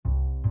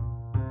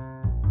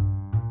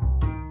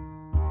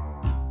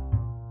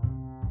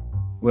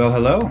Well,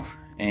 hello,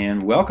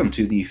 and welcome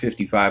to the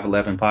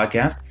 5511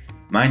 podcast.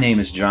 My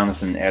name is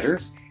Jonathan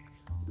Edders.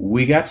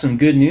 We got some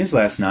good news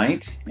last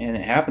night, and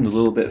it happened a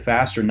little bit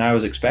faster than I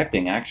was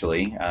expecting,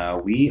 actually.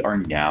 We are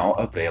now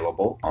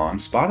available on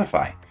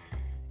Spotify.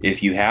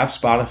 If you have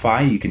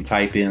Spotify, you can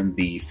type in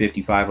the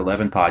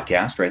 5511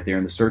 podcast right there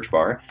in the search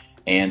bar,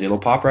 and it'll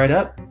pop right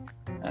up.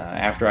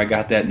 After I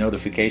got that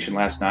notification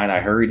last night, I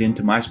hurried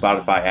into my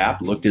Spotify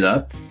app, looked it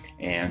up,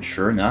 and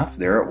sure enough,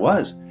 there it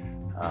was.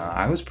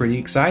 I was pretty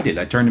excited.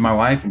 I turned to my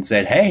wife and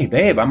said, "Hey,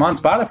 babe, I'm on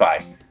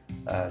Spotify."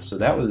 So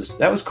that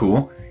was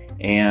cool,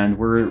 and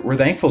we're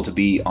thankful to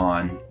be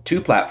on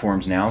two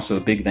platforms now. So a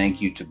big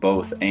thank you to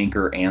both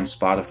Anchor and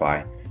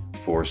Spotify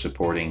for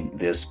supporting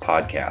this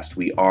podcast.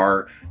 We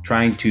are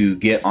trying to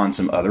get on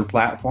some other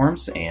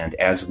platforms, and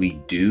as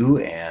we do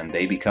and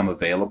they become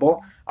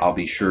available, I'll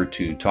be sure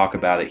to talk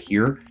about it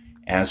here,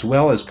 as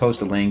well as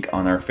post a link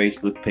on our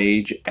Facebook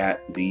page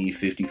at the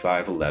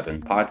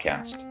 5511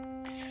 podcast.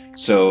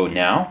 So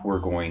now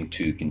we're going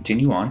to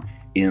continue on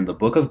in the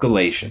book of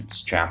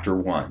Galatians, chapter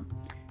 1.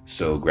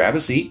 So grab a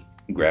seat,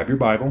 grab your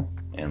Bible,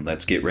 and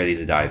let's get ready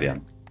to dive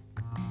in.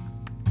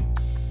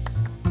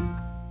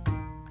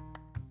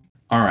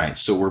 All right,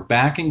 so we're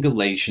back in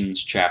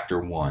Galatians chapter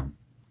 1.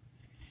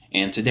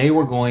 And today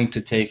we're going to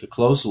take a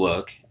close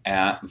look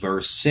at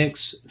verse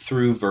 6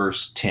 through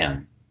verse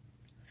 10.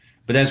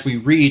 But as we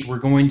read, we're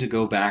going to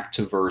go back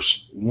to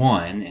verse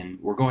 1, and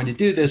we're going to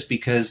do this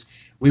because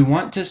we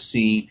want to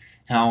see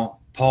how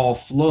Paul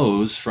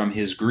flows from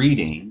his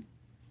greeting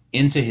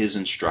into his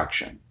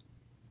instruction.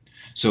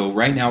 So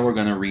right now we're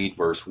going to read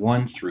verse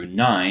 1 through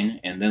 9,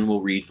 and then we'll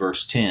read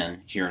verse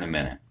 10 here in a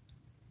minute.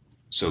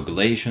 So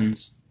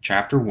Galatians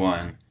chapter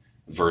 1,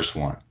 verse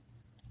 1.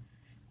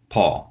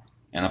 Paul,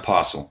 an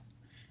apostle,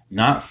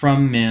 not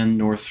from men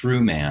nor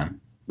through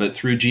man, but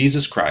through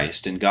Jesus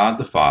Christ and God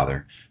the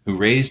Father, who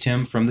raised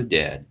him from the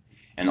dead,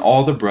 and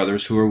all the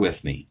brothers who are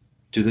with me,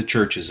 to the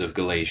churches of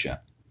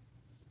Galatia.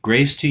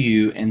 Grace to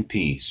you and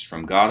peace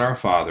from God our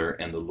Father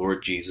and the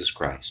Lord Jesus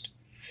Christ,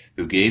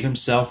 who gave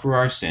himself for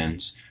our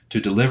sins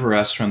to deliver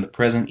us from the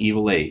present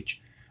evil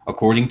age,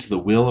 according to the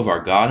will of our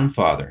God and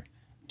Father,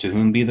 to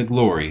whom be the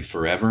glory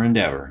forever and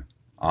ever.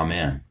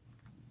 Amen.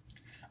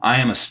 I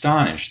am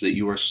astonished that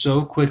you are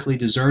so quickly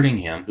deserting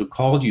him who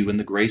called you in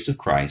the grace of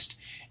Christ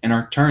and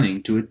are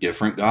turning to a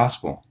different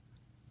gospel.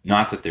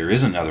 Not that there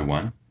is another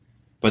one,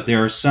 but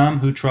there are some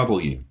who trouble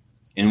you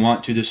and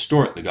want to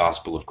distort the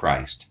gospel of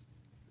Christ.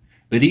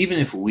 But even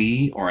if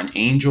we or an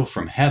angel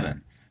from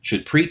heaven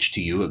should preach to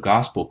you a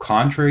gospel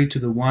contrary to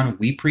the one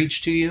we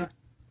preach to you,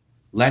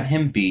 let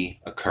him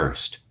be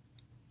accursed.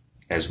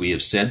 As we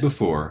have said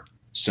before,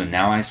 so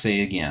now I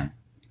say again,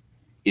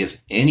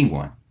 if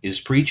anyone is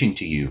preaching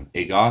to you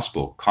a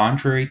gospel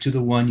contrary to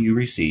the one you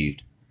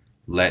received,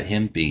 let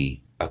him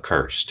be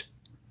accursed.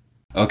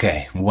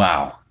 Okay,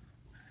 wow.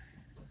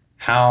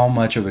 How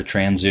much of a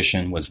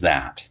transition was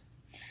that?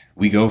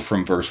 We go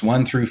from verse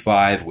 1 through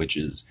 5, which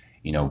is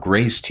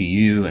grace to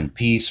you and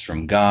peace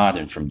from God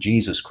and from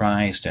Jesus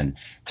Christ, and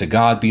to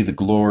God be the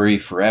glory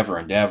forever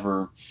and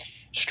ever,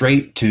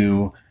 straight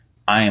to,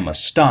 I am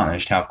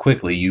astonished how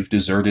quickly you've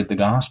deserted the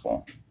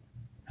gospel,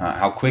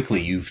 how quickly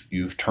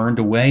you've turned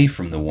away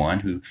from the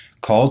one who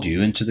called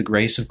you into the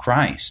grace of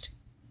Christ.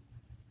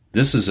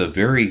 This is a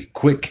very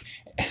quick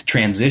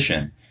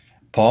transition.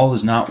 Paul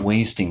is not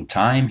wasting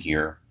time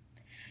here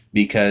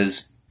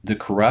because the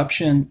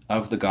corruption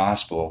of the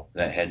gospel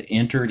that had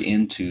entered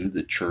into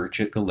the church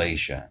at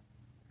Galatia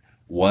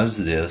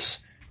was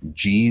this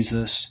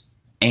Jesus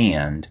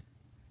and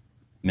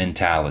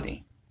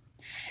mentality.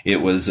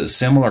 It was a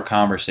similar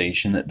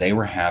conversation that they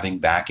were having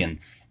back in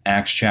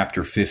Acts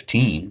chapter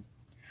 15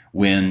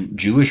 when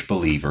Jewish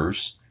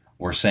believers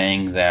were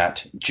saying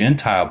that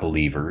Gentile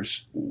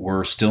believers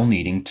were still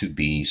needing to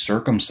be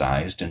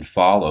circumcised and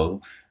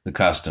follow the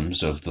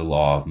customs of the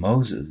law of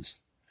Moses.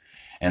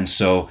 And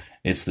so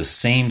it's the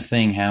same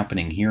thing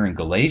happening here in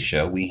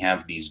Galatia. We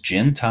have these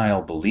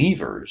Gentile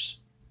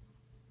believers,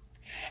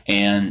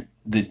 and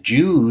the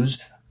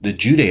Jews, the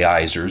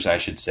Judaizers, I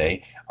should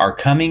say, are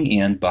coming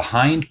in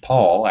behind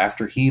Paul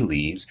after he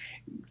leaves,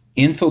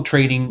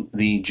 infiltrating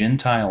the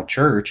Gentile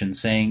church and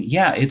saying,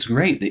 yeah, it's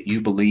great that you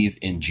believe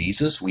in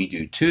Jesus. We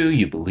do too.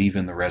 You believe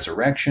in the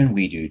resurrection.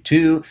 We do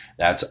too.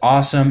 That's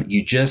awesome.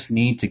 You just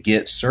need to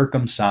get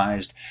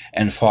circumcised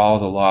and follow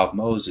the law of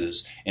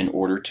Moses in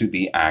order to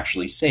be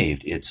actually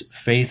saved. It's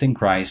faith in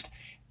Christ,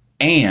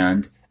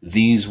 and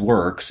these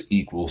works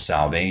equal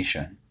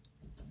salvation.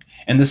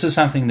 And this is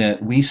something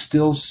that we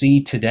still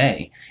see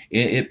today.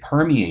 It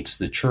permeates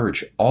the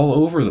church all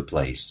over the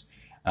place.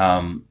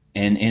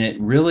 And it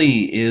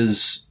really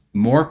is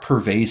more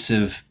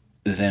pervasive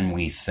than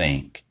we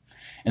think.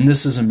 And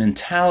this is a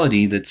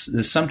mentality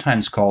that's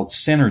sometimes called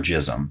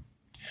synergism,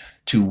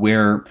 to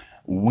where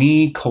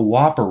we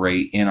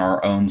cooperate in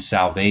our own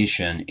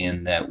salvation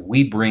in that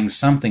we bring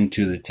something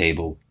to the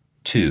table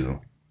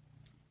too.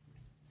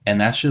 And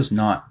that's just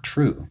not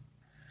true.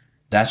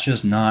 That's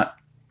just not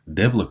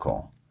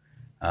biblical.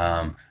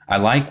 I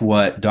like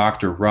what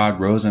Dr. Rod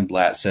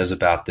Rosenblatt says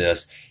about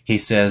this. He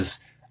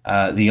says,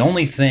 The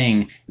only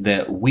thing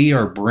that we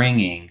are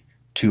bringing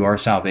to our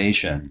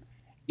salvation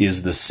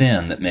is the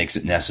sin that makes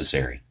it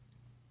necessary.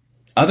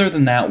 Other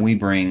than that, we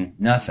bring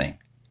nothing.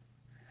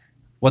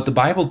 What the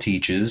Bible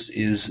teaches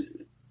is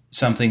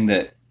something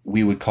that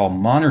we would call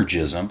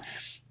monergism,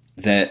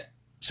 that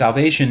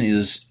salvation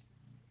is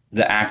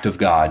the act of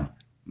God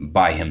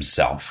by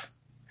himself.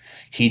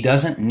 He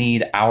doesn't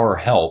need our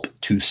help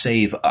to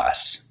save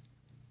us.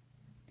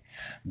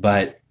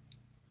 But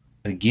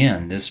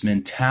again, this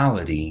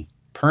mentality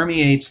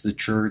permeates the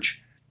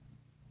church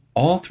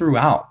all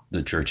throughout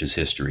the church's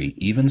history,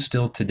 even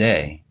still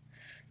today,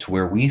 to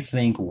where we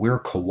think we're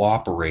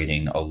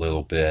cooperating a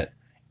little bit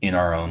in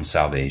our own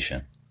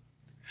salvation.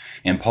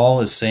 And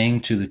Paul is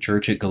saying to the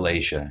church at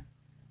Galatia,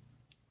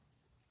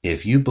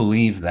 if you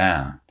believe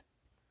that,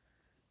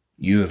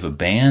 you have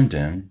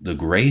abandoned the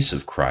grace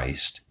of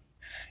Christ.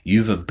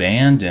 You've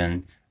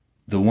abandoned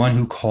the one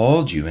who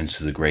called you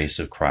into the grace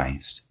of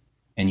Christ,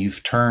 and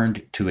you've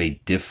turned to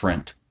a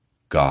different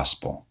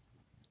gospel.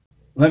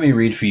 Let me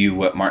read for you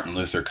what Martin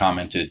Luther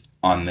commented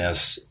on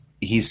this.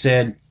 He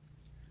said,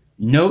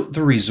 "Note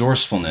the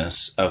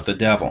resourcefulness of the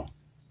devil.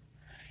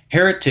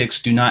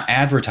 Heretics do not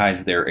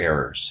advertise their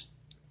errors.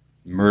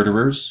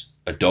 Murderers,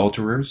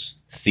 adulterers,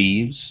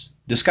 thieves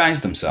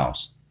disguise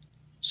themselves.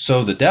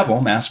 So the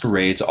devil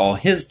masquerades all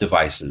his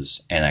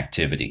devices and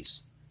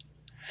activities.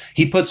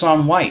 He puts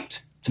on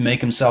white to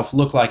make himself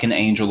look like an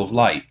angel of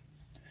light.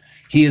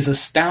 He is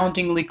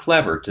astoundingly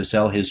clever to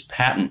sell his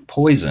patent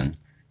poison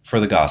for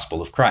the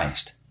gospel of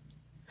Christ.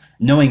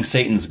 Knowing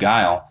Satan's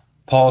guile,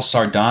 Paul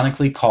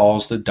sardonically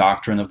calls the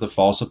doctrine of the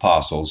false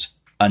apostles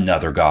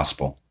another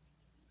gospel,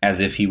 as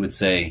if he would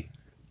say,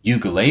 you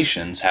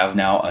Galatians have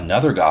now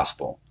another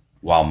gospel,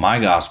 while my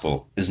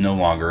gospel is no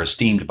longer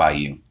esteemed by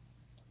you.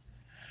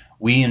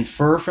 We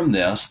infer from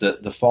this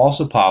that the false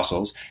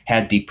apostles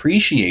had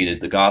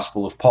depreciated the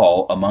gospel of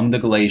Paul among the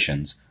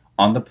Galatians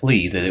on the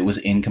plea that it was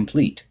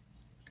incomplete.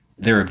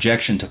 Their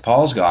objection to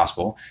Paul's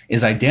gospel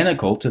is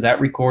identical to that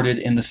recorded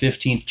in the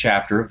 15th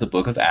chapter of the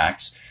book of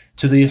Acts,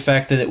 to the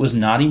effect that it was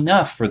not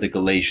enough for the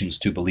Galatians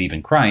to believe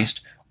in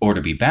Christ or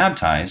to be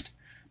baptized,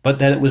 but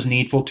that it was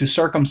needful to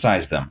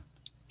circumcise them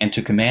and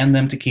to command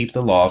them to keep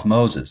the law of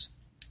Moses.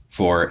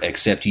 For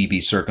except ye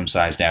be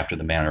circumcised after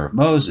the manner of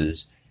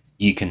Moses,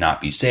 ye cannot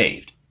be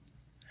saved.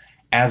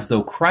 As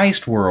though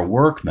Christ were a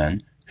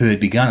workman who had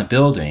begun a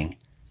building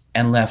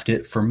and left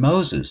it for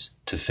Moses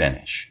to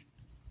finish.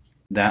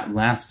 That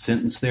last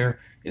sentence there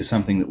is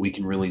something that we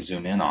can really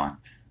zoom in on.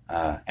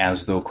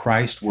 As though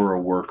Christ were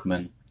a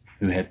workman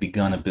who had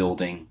begun a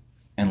building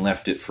and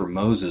left it for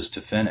Moses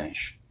to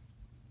finish.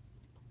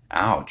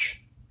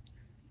 Ouch.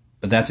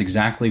 But that's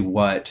exactly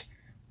what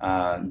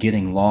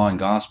getting law and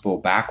gospel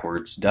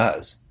backwards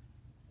does.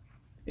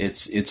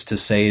 It's to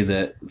say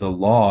that the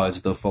law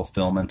is the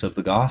fulfillment of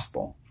the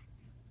gospel.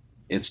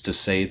 It's to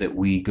say that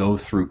we go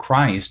through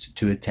Christ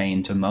to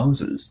attain to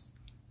Moses.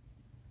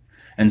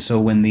 And so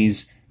when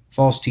these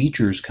false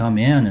teachers come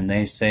in and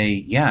they say,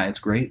 yeah, it's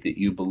great that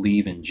you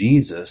believe in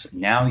Jesus,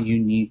 now you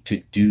need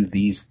to do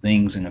these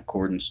things in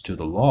accordance to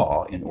the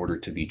law in order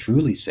to be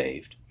truly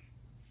saved.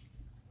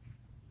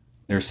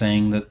 They're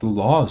saying that the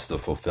law is the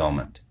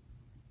fulfillment.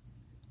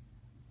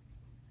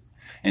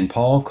 And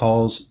Paul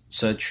calls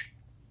such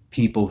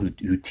people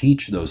who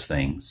teach those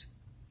things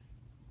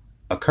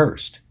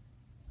accursed.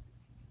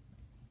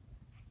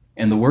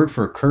 And the word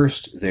for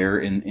accursed there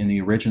in the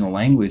original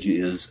language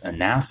is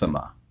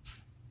anathema.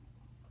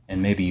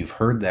 And maybe you've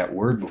heard that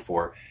word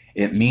before.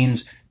 It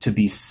means to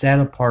be set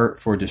apart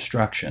for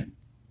destruction,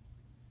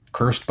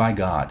 cursed by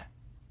God.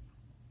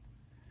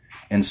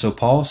 And so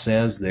Paul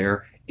says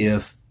there,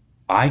 if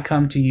I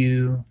come to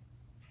you,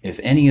 if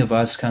any of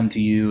us come to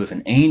you, if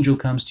an angel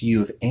comes to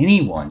you, if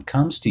anyone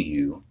comes to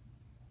you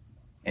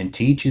and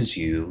teaches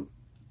you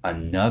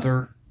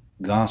another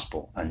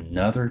gospel,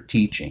 another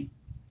teaching,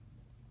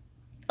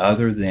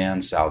 other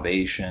than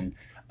salvation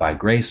by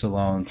grace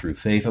alone, through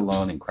faith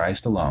alone, in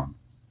Christ alone,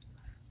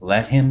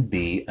 let him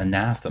be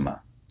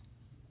anathema.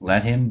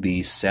 Let him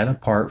be set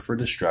apart for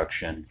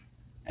destruction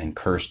and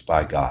cursed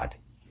by God.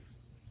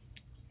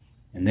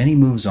 And then he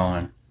moves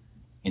on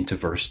into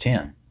verse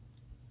 10.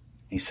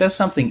 He says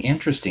something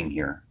interesting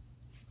here.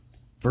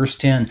 Verse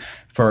 10,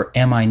 for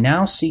am I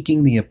now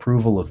seeking the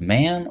approval of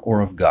man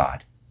or of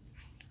God?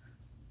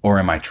 Or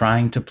am I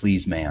trying to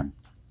please man?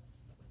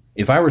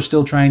 If I were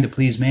still trying to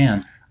please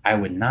man, I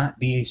would not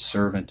be a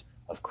servant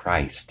of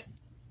Christ.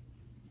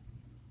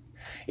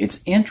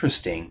 It's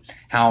interesting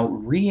how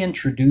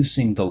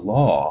reintroducing the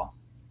law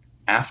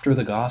after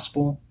the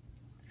gospel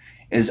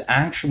is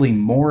actually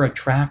more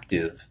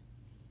attractive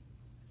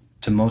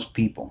to most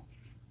people.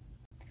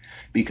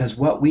 Because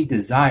what we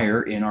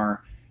desire in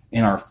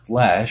our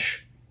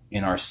flesh,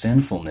 in our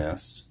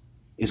sinfulness,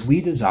 is we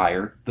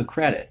desire the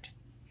credit,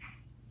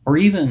 or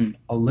even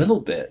a little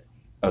bit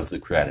of the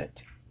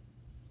credit.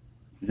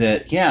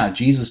 That, yeah,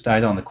 Jesus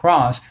died on the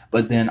cross,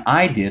 but then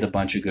I did a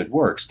bunch of good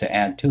works to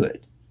add to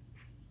it.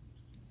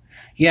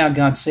 Yeah,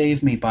 God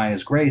saved me by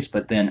his grace,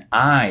 but then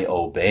I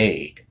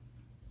obeyed.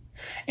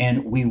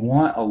 And we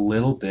want a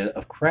little bit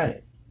of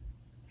credit.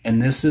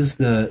 And this is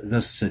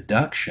the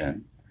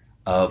seduction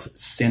of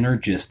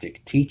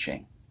synergistic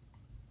teaching.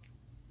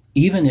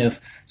 Even if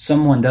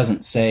someone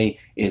doesn't say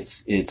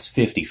it's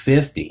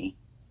 50-50,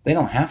 they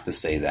don't have to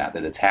say that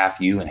it's half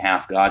you and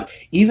half God.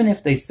 Even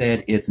if they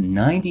said it's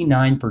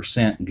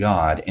 99%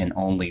 God and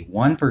only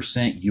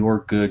 1%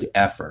 your good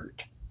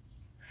effort,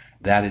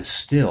 that is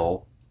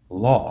still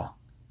law.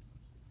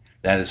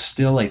 That is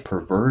still a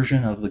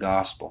perversion of the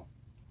gospel.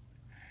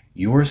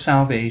 Your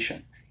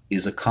salvation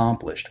is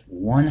accomplished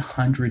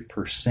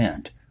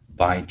 100%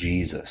 by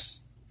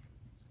Jesus.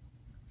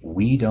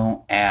 We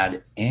don't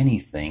add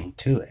anything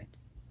to it.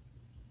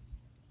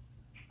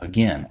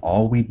 Again,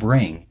 all we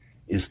bring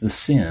is the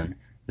sin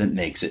that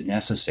makes it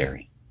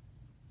necessary.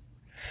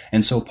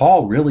 And so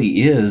Paul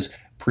really is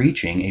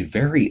preaching a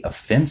very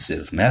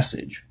offensive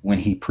message when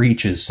he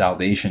preaches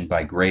salvation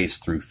by grace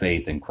through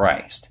faith in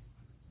Christ,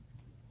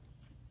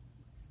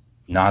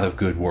 not of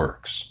good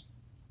works.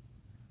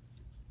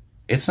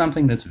 It's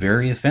something that's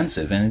very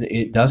offensive, and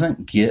it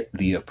doesn't get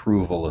the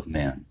approval of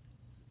men.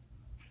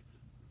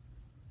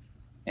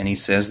 And he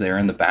says there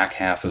in the back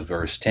half of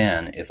verse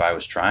 10, if I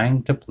was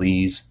trying to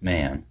please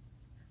man,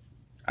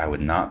 I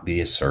would not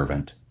be a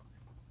servant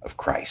of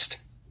Christ.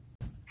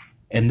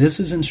 And this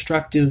is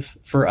instructive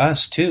for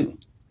us too.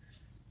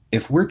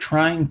 If we're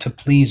trying to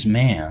please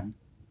man,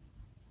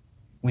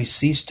 we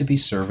cease to be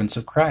servants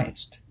of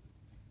Christ.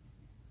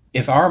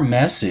 If our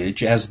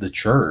message as the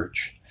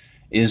church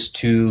is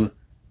to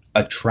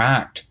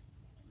attract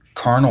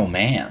carnal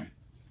man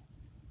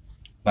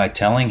by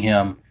telling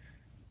him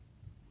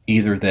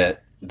either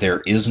that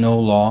there is no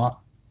law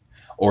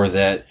or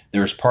that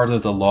there's part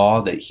of the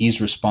law that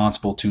he's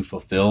responsible to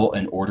fulfill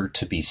in order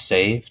to be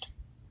saved,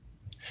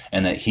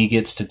 and that he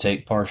gets to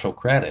take partial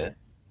credit,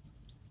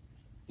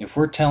 if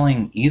we're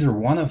telling either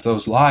one of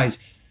those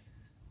lies,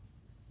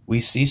 we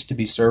cease to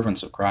be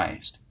servants of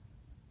Christ.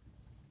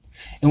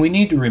 And we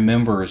need to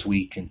remember as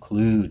we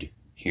conclude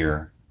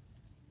here,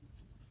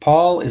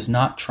 Paul is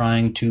not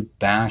trying to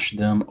bash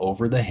them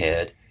over the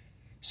head,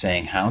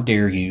 saying, how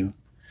dare you,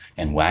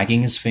 and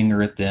wagging his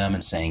finger at them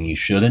and saying, you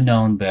should have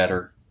known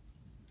better.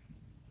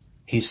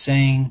 He's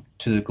saying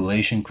to the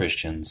Galatian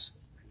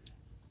Christians,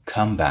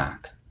 come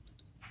back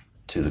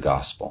to the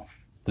gospel,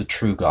 the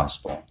true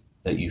gospel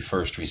that you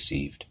first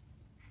received.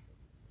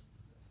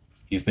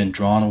 You've been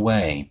drawn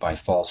away by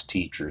false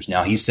teachers.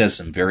 Now, he says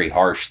some very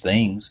harsh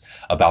things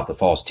about the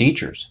false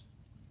teachers,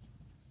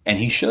 and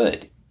he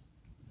should.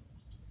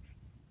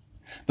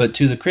 But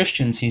to the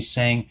Christians, he's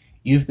saying,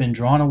 you've been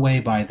drawn away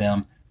by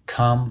them,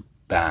 come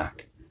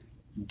back.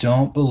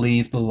 Don't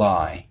believe the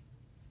lie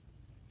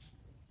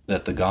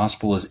that the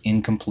gospel is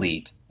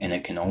incomplete and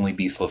it can only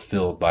be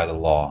fulfilled by the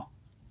law.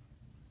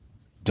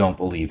 Don't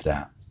believe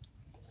that.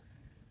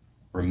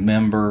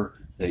 Remember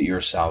that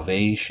your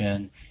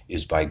salvation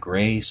is by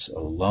grace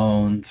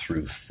alone,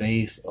 through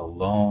faith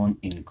alone,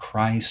 in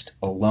Christ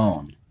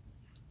alone.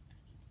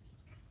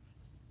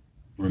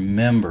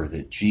 Remember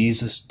that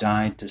Jesus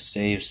died to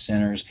save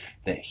sinners,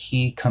 that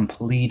he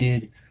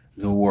completed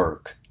the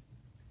work.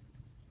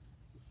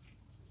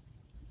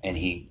 And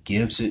he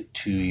gives it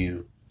to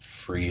you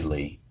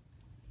freely.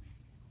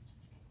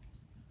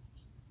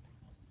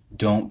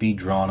 Don't be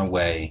drawn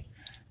away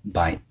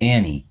by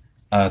any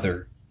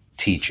other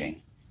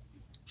teaching.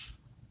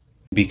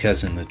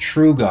 Because in the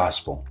true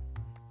gospel,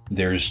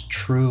 there's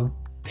true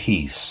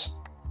peace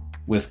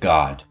with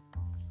God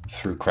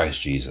through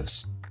Christ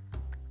Jesus.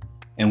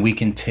 And we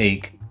can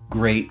take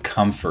great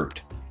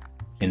comfort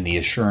in the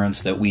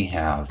assurance that we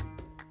have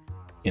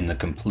in the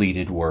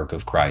completed work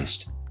of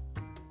Christ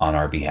on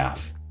our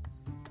behalf.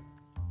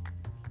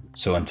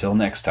 So until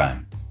next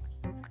time,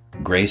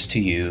 grace to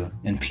you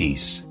and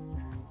peace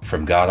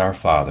from God our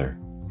Father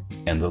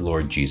and the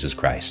Lord Jesus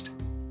Christ.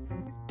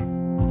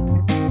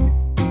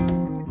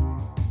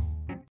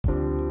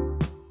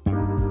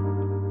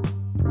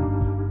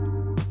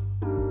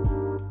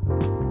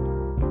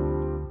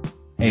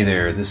 Hey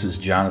there, this is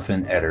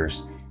Jonathan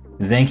Edders.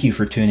 Thank you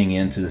for tuning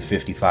in to the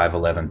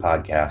 5511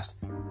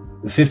 podcast.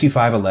 The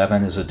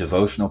 5511 is a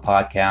devotional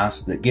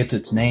podcast that gets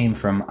its name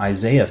from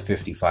Isaiah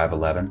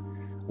 55:11,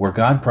 where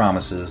God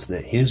promises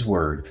that His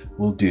Word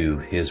will do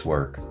His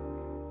work.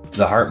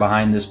 The heart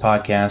behind this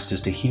podcast is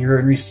to hear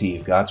and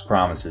receive God's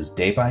promises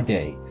day by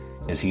day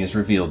as He has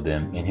revealed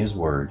them in His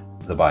Word,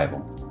 the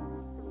Bible.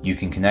 You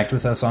can connect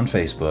with us on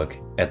Facebook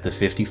at the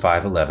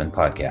 5511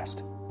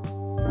 Podcast.